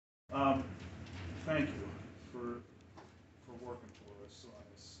thank you for working for us on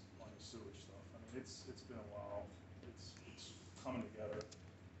this sewage stuff. I mean, it's been a while. It's coming together.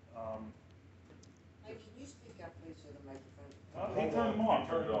 Hey, can you speak up please to the microphone? He turned them off.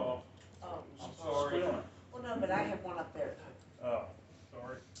 Turned it off. Oh, I'm sorry. squealing. well, no, but I have one up there too. Oh,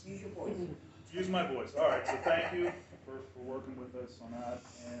 Sorry. Use your voice. use my voice. All right. So thank you for working with us on that.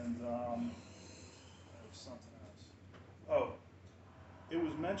 And there's something else. Oh, it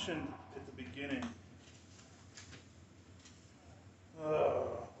was mentioned at the beginning.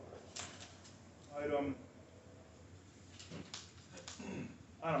 Item,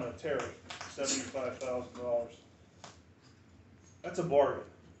 I don't know, Terry, $75,000. That's a bargain.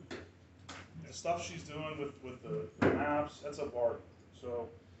 The stuff she's doing with the maps, that's a bargain. So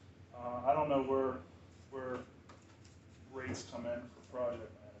I don't know where rates come in for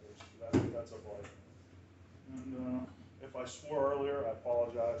project managers. That's a bargain. And if I swore earlier, I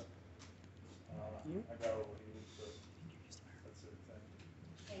apologize. I got overheated, so that's it.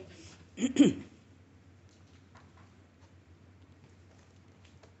 Thank you. Thank you.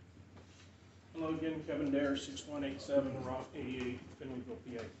 Hello again, Kevin Daerr, 6187 Route 88,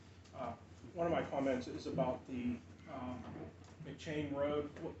 Fenwayville, PA. One of my comments is about the McChain Road.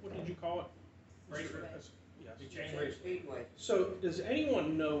 What did you call it? Racer. Yes. McChain Racer. Speedway. So does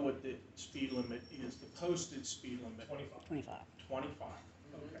anyone know what the speed limit is, the posted speed limit? 25. 25. 25,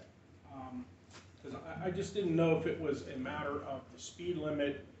 okay. Because I just didn't know if it was a matter of the speed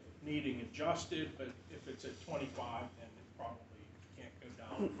limit needing adjusted, but if it's at 25, then it probably can't go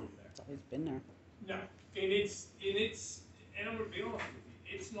down from there. It's always been there. No, and I'm gonna be honest with you,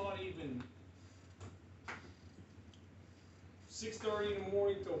 it's not even 6:30 in the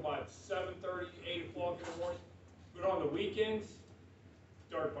morning till about 7:30, 8 o'clock in the morning. But on the weekends,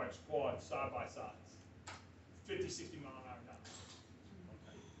 dirt bikes, quads, side by sides, 50, 60 mile an hour down.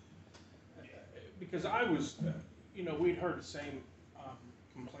 Because I was, we'd heard the same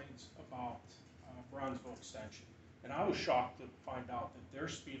complaints about Brownsville Extension. And I was shocked to find out that their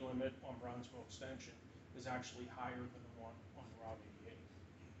speed limit on Brownsville Extension is actually higher than the one on Route 88.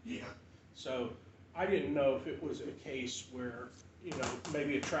 Yeah. So I didn't know if it was a case where,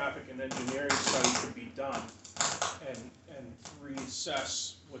 maybe a traffic and engineering study could be done and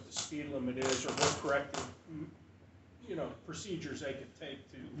reassess what the speed limit is or what corrective, procedures they could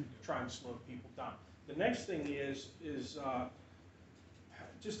take to try and slow people down. The next thing is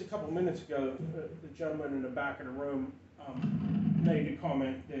just a couple minutes ago, the gentleman in the back of the room made a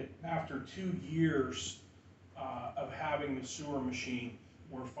comment that after 2 years of having the sewer machine,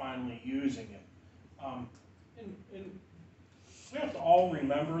 we're finally using it. And we have to all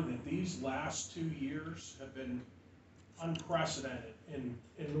remember that these last 2 years have been unprecedented in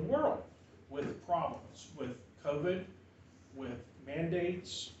the world with problems, with COVID, with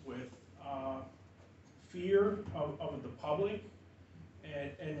mandates, with fear of the public.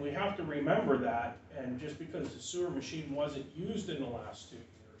 And we have to remember that, and just because the sewer machine wasn't used in the last 2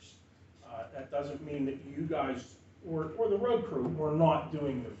 years, that doesn't mean that you guys or the road crew were not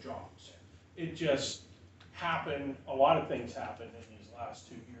doing their jobs. It just happened, a lot of things happened in these last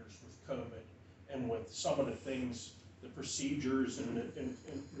 2 years with COVID and with some of the things, the procedures and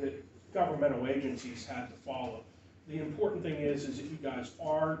the governmental agencies had to follow. The important thing is that you guys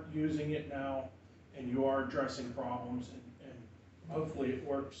are using it now and you are addressing problems, and hopefully it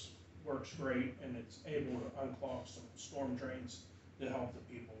works great and it's able to unclog some storm drains to help the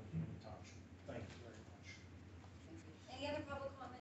people in the township. Thank you very much. Any other public